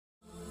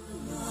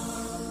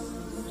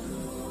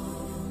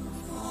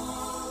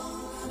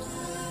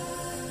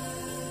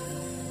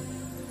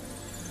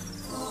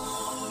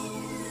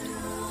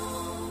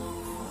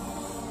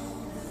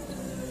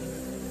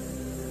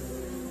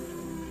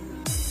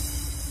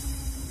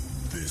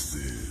This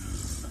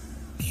is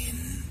in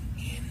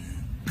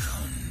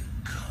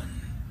control.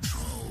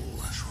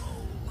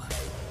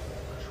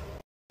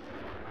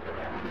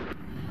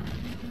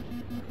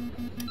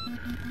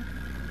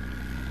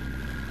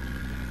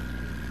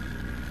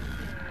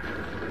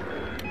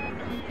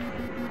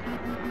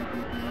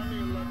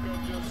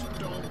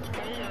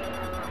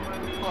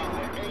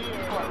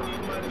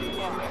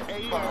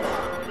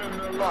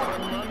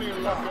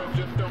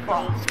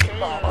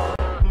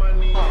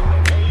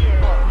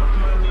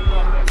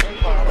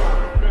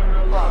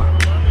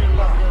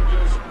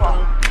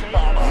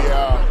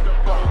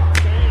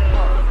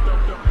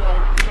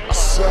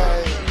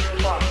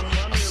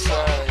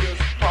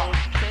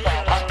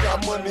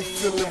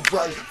 Feeling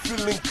right,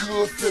 feeling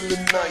good,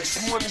 feeling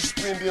nice. Money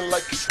spending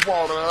like it's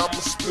water, I'ma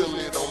spill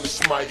it on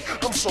this mic.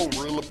 I'm so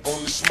real up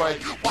on this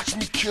mic, watch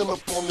me kill up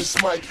on this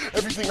mic.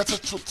 Everything I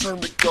touch will turn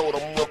to gold,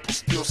 I'm ruffle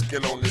still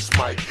skin on this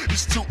mic.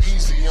 It's too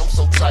easy, I'm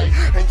so tight,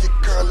 and your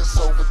girl is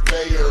over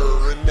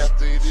there. And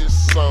after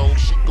this song,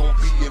 she gon'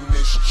 be in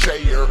this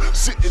chair,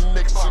 sitting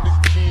next to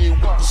the kid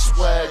with the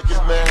swag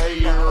in the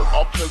hair.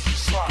 All cause he's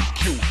super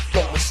cute,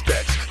 throwing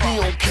stacks, he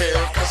don't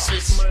care, cause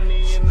it's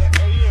money in the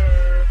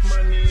air,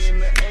 money in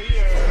the air.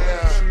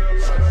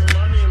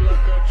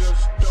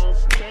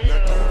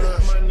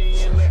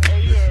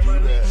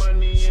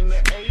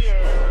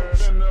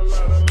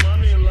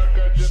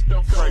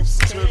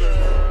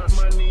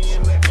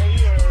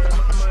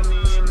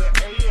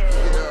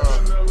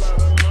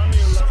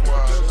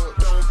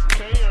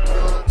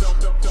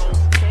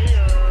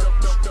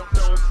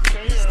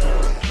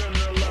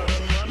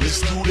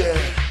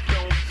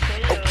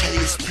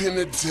 Pin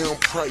a down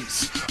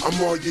price,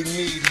 I'm all you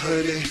need,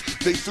 honey.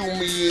 They threw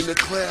me in the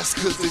class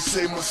cause they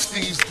say my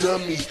Steve's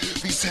dummy.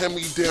 These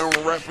hand-me-down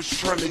rappers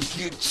trying to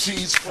get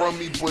cheese from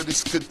me, but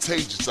it's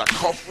contagious. I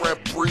cough, rap,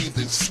 breathe,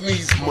 and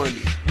sneeze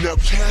money. Now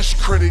cash,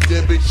 credit,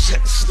 debit,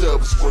 check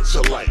stubs, what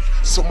you like.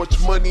 So much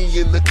money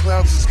in the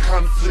clouds is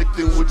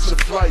conflicting with your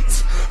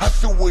flights. I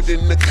threw it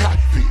in the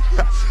cockpit,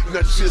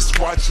 now just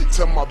watch it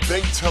till my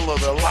bank tell her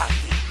to lock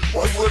it.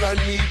 Why would I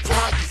need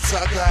pockets?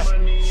 I got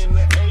money in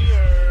the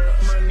air,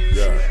 money in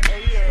the air.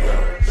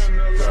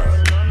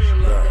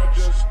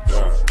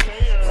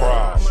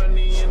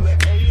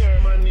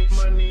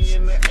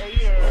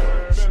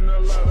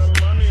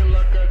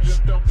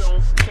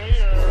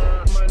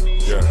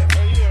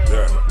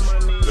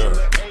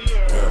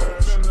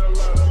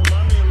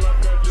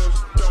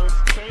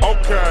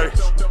 Okay,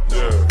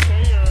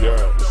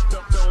 yeah,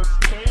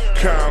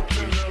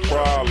 Compton,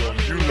 problem,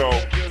 you know,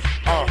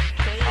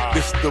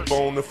 it's the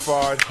bona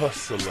fide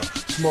hustler,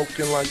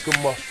 smoking like a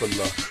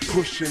muffler,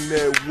 pushing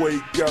that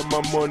weight, got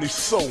my money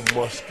so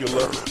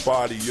muscular,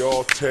 body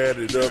all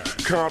tatted up,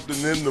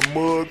 Compton in the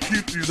mud,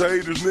 keep these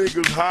haters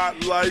niggas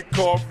hot like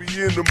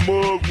coffee in the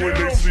mug when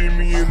they see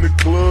me in the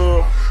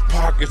club,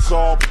 pockets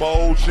all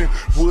bulging,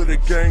 with a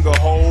gang of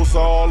hoes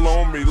all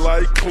on me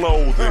like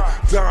clothing,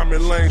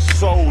 diamond lane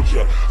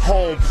soldier,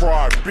 home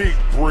pride, big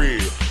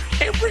bread,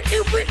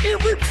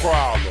 every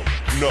problem,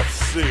 enough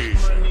said.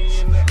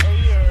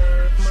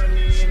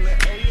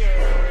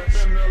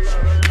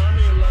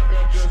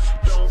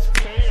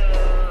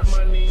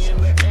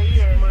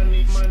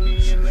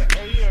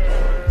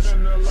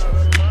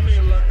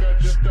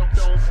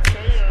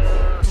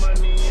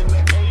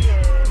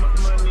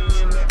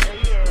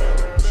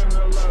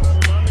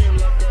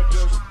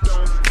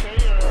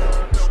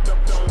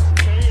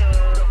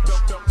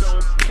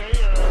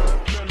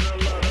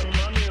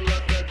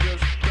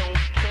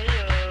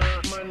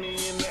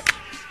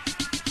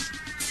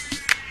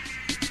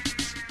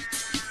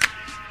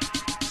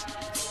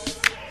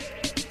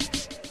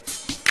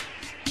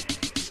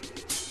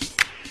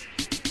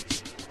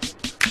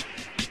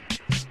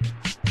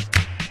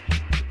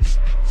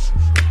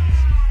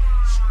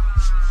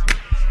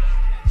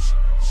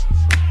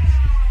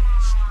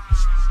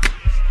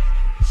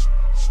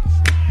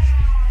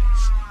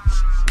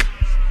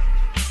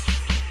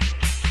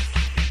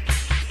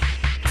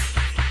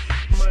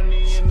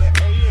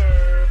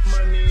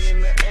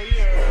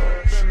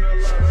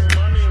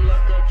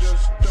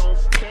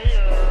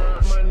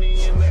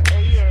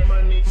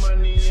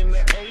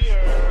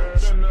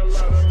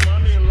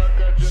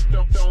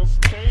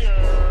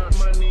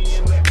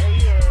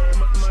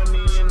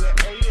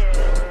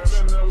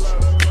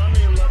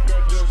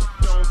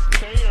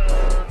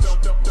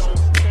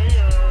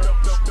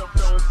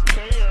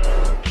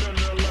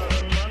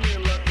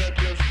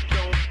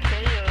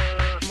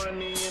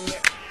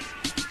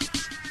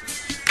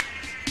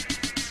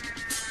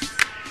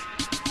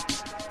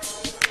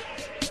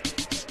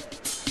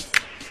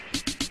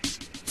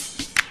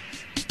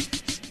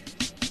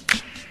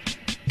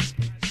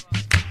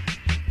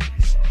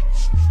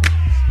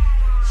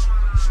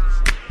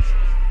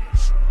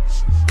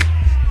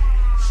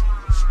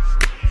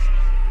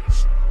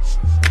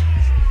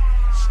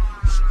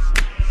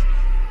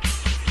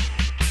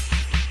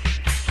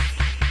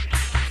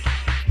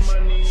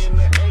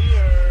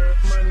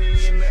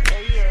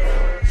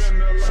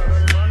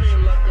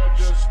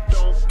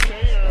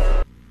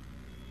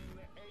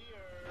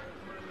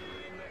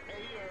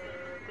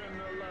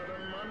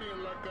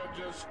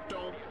 just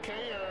don't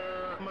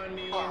care.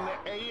 Money in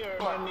the air,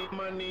 money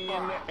in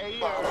the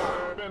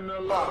air. Spend a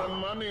lot of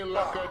money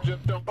like I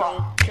just don't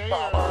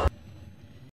care.